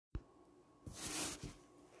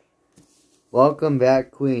Welcome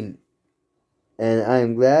back, Queen, and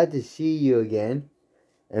I'm glad to see you again,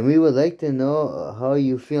 and we would like to know how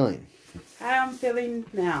you feeling. How I'm feeling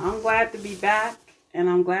now. I'm glad to be back, and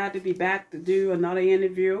I'm glad to be back to do another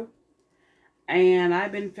interview. And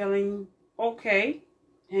I've been feeling okay,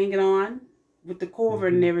 hanging on with the COVID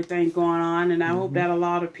and everything going on, and I hope that a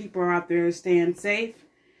lot of people out there are staying safe,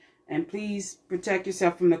 and please protect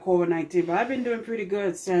yourself from the COVID-19. But I've been doing pretty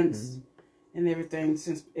good since everything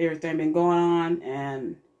been going on,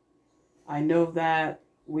 and I know that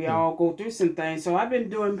we all go through some things, so I've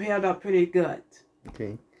been held up pretty good.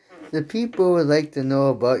 Okay. The people would like to know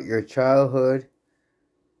about your childhood,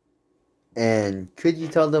 and could you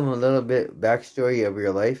tell them a little bit backstory of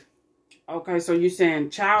your life? Okay, so you're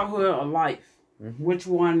saying childhood or life? Which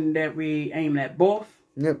one that we aim at? Both?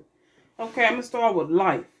 Yep. Okay, I'm going to start with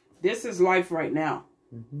life. This is life right now.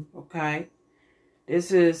 Okay?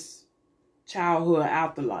 This is childhood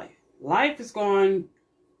afterlife. Life is going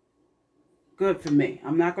good for me.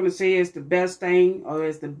 I'm not going to say it's the best thing or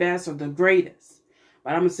it's the best or the greatest.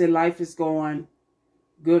 But I'm going to say life is going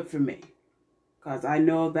good for me. Because I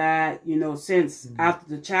know that, since after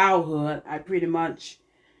the childhood, I pretty much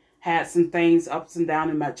had some things ups and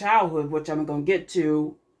downs in my childhood, which I'm going to get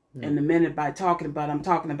to in a minute I'm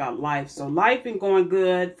talking about life. So life been going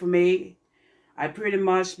good for me. I pretty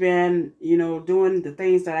much been, doing the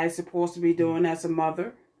things that I supposed to be doing as a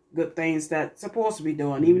mother. Good things that supposed to be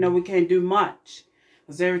doing, even though we can't do much.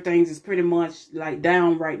 Because everything is pretty much like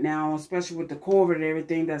down right now, especially with the COVID and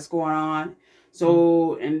everything that's going on.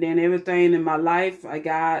 So, and then everything in my life, I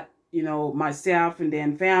got, myself and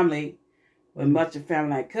then family, as much of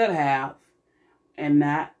family I could have, and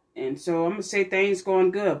that. And so I'm going to say things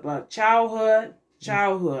going good. But childhood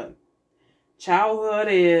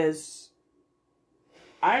is,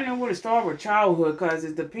 I don't know where to start with childhood because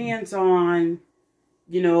it depends on,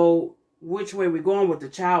 which way we're going with the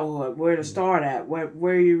childhood, where to start at,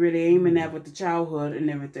 where you're really aiming at with the childhood and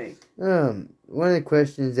everything. One of the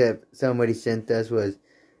questions that somebody sent us was,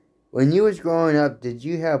 when you was growing up, did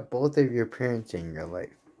you have both of your parents in your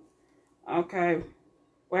life? Okay.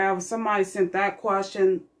 Well, if somebody sent that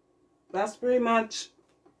question, that's pretty much,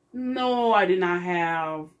 no, I did not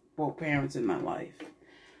have both parents in my life.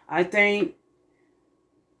 I think,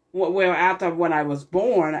 well, after when I was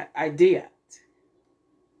born, I did.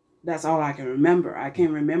 That's all I can remember. I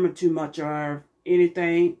can't remember too much of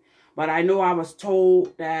anything, but I know I was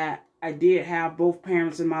told that I did have both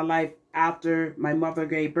parents in my life after my mother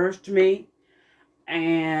gave birth to me,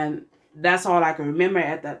 and that's all I can remember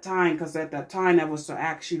at that time, because at that time I was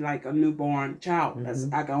actually like a newborn child.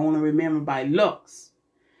 I can only remember by looks.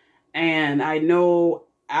 And I know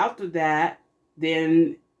after that,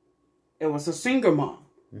 then it was a single mom.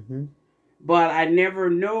 But I never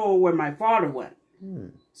know where my father went.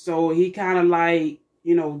 So he kind of like,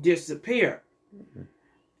 disappeared.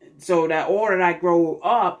 So that order I grew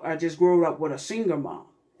up, I just grew up with a single mom.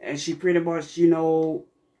 And she pretty much,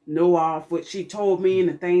 know off what she told me and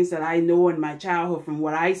the things that I know in my childhood from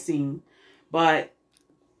what I seen. But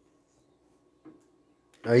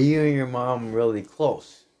are you and your mom really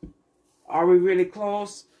close? Are we really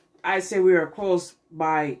close? I say we are close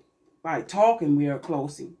by talking. We are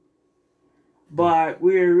close, but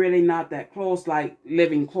we're really not that close. Like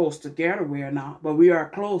living close together, we are not. But we are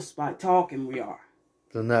close by talking. We are.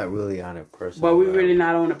 So not really on a personal level. But we're really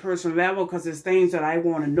not on a personal level because there's things that I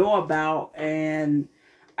want to know about, and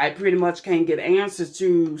I pretty much can't get answers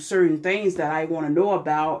to certain things that I want to know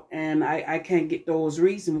about, and I can't get those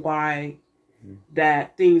reasons why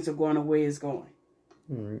that things are going the way it's going.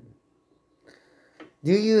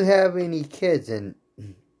 Do you have any kids?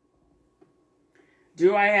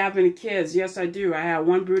 Do I have any kids? Yes, I do. I have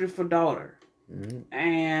one beautiful daughter,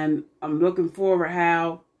 and I'm looking forward to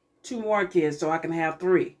have 2 more kids so I can have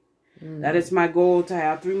 3. That is my goal, to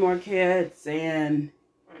have 3 more kids, and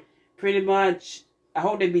pretty much I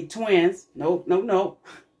hope they be twins. Nope. No.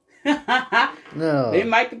 They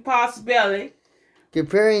might be a possibility.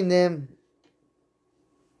 Comparing them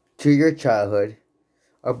to your childhood,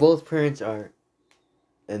 are both parents are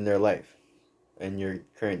in their life, in your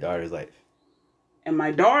current daughter's life? And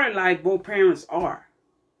my daughter's life, both parents are.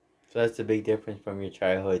 So that's a big difference from your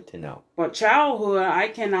childhood to now. But childhood, I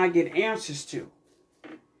cannot get answers to.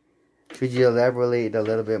 Could you elaborate a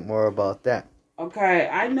little bit more about that? Okay,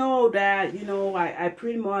 I know that, I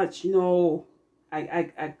pretty much,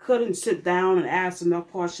 I couldn't sit down and ask enough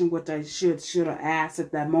questions, which I should have asked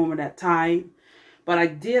at that moment, that time. But I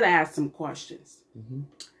did ask some questions.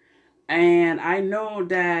 And I know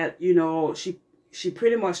that, she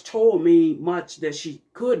pretty much told me much that she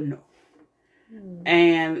could know.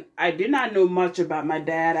 And I did not know much about my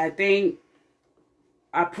dad. I think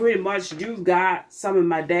I pretty much do got some of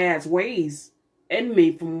my dad's ways in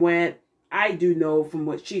me from what I do know from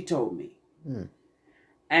what she told me. Mm.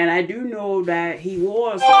 And I do know that he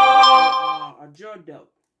was a drug dealer.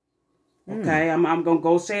 Okay, I'm going to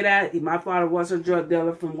go say that. My father was a drug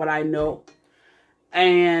dealer from what I know.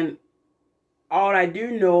 And all I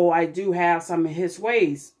do know, I do have some of his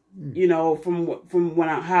ways, you know, from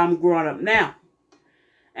how I'm growing up now.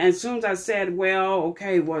 And as soon as I said, well,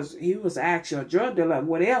 okay, he was actually a drug dealer,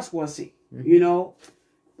 what else was he? You know?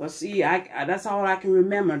 But see, I that's all I can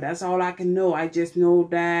remember. That's all I can know. I just know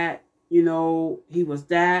that, you know, he was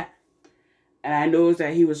that. And I know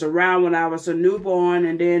that he was around when I was a newborn,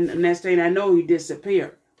 and then the next thing I know, he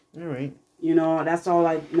disappeared. All right. You know, that's all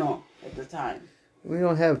I know at the time. We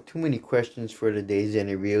don't have too many questions for today's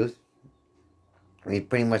interviews. We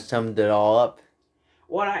pretty much summed it all up.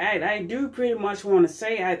 What I do pretty much want to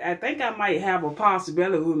say, I think I might have a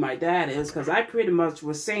possibility who my dad is, because I pretty much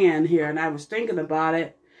was saying here, and I was thinking about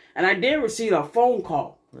it, and I did receive a phone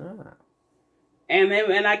call. Ah.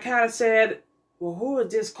 And I kind of said, well, who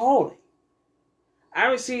is this calling? I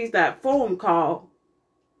received that phone call,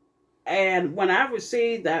 and when I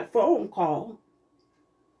received that phone call,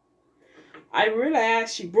 I really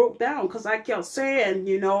actually broke down, because I kept saying,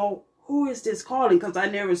 you know, who is this calling? Because I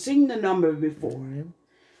never seen the number before. Mm-hmm.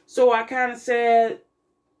 So I kind of said,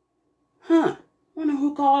 wonder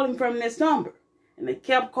who calling from this number? And they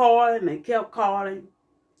kept calling,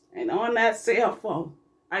 and on that cell phone,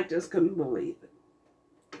 I just couldn't believe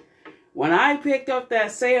it. When I picked up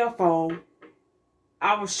that cell phone,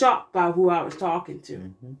 I was shocked by who I was talking to.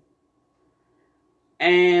 Mm-hmm.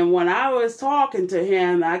 And when I was talking to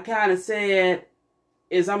him, I kind of said,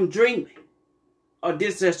 is I'm dreaming, or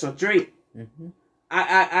this is a dream. Mm-hmm.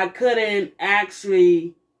 I couldn't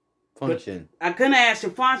actually function. I couldn't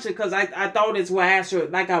actually function because I thought it was actually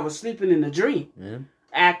like I was sleeping in a dream. Yeah.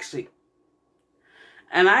 Actually.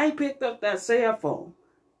 And I picked up that cell phone.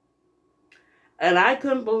 And I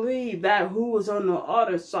couldn't believe that who was on the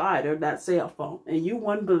other side of that cell phone. And you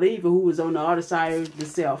wouldn't believe who was on the other side of the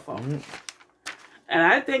cell phone. Mm-hmm. And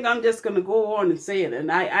I think I'm just going to go on and say it.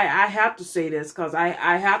 And I have to say this because I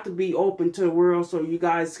have to be open to the world so you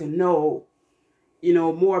guys can know, you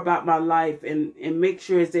know, more about my life and make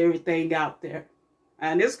sure it's everything out there.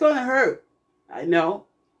 And it's going to hurt. I know.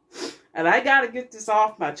 And I got to get this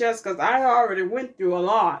off my chest because I already went through a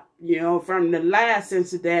lot, you know, from the last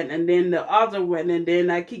incident and then the other one. And then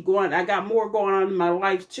I keep going. I got more going on in my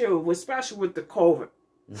life too, especially with the COVID.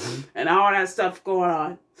 Mm-hmm. And all that stuff going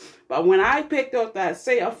on. But when I picked up that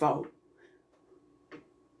cell phone,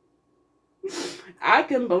 I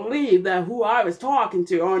can believe that who I was talking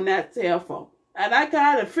to on that cell phone. And I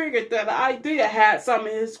kind of figured that I did have some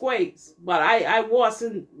of his ways. But I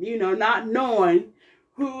wasn't, you know, not knowing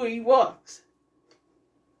who he was.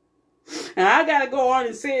 And I got to go on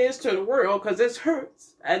and say this to the world because it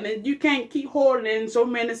hurts. And then you can't keep holding in so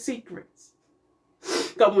many secrets.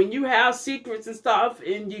 Because when you have secrets and stuff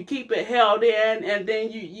and you keep it held in and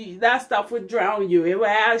then you that stuff would drown you. It would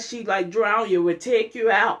actually like drown you. It would take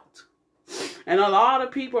you out. And a lot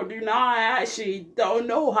of people don't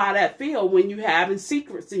know how that feels when you having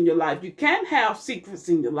secrets in your life. You can't have secrets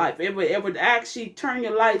in your life. It would actually turn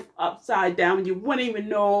your life upside down. You wouldn't even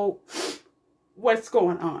know what's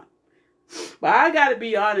going on. But I got to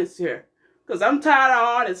be honest here. Because I'm tired of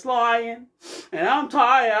all this lying. And I'm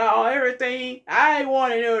tired of all everything. I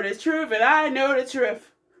want to know the truth. And I know the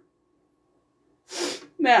truth.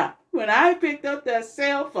 Now, when I picked up that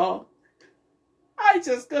cell phone, I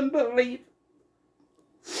just couldn't believe it.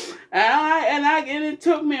 And it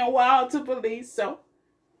took me a while to believe so.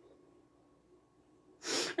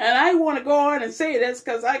 And I want to go on and say this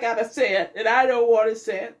because I got to say it. And I don't want to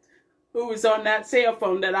say it. Who was on that cell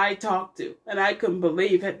phone that I talked to. And I couldn't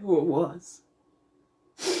believe it, who it was.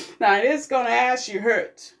 Now, this is going to actually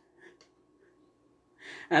hurt.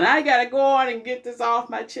 And I got to go on and get this off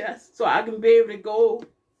my chest so I can be able to go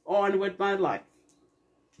on with my life.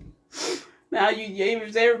 Now,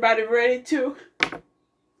 is everybody ready to?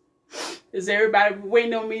 Is everybody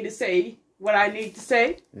waiting on me to say what I need to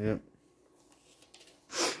say? Yep.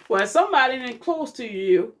 Well, somebody that's close to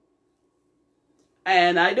you,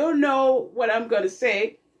 and I don't know what I'm going to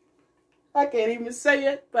say. I can't even say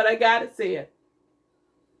it, but I got to say it.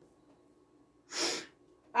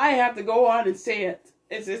 I have to go on and say it.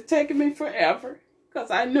 It's just taking me forever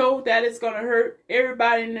because I know that it's going to hurt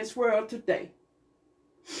everybody in this world today.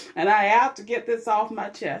 And I have to get this off my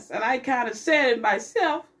chest. And I kind of said it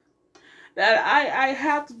myself that I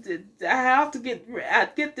have to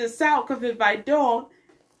get this out because if I don't,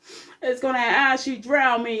 It's going to actually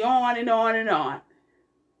drown me on and on and on.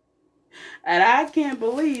 And I can't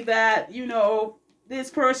believe that, you know, this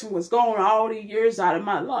person was gone all these years out of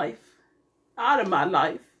my life. Out of my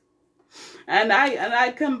life. And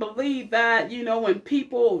I couldn't believe that, you know, when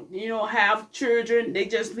people, you know, have children, they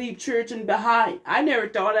just leave children behind. I never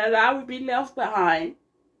thought that I would be left behind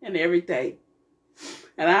and everything.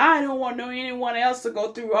 And I don't want anyone else to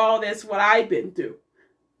go through all this, what I've been through.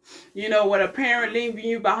 You know, with a parent leaving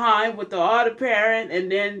you behind with the other parent,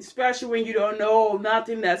 and then especially when you don't know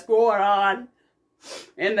nothing that's going on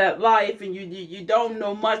in that life, and you don't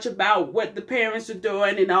know much about what the parents are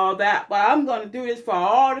doing and all that. But I'm going to do this for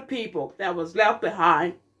all the people that was left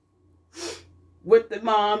behind with the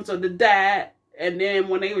moms or the dad, and then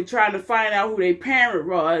when they were trying to find out who their parent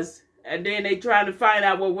was, and then they trying to find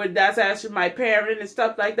out, well, that's actually my parent and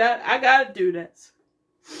stuff like that. I got to do this.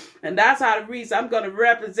 And that's how the reason I'm going to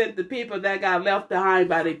represent the people that got left behind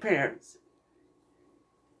by their parents.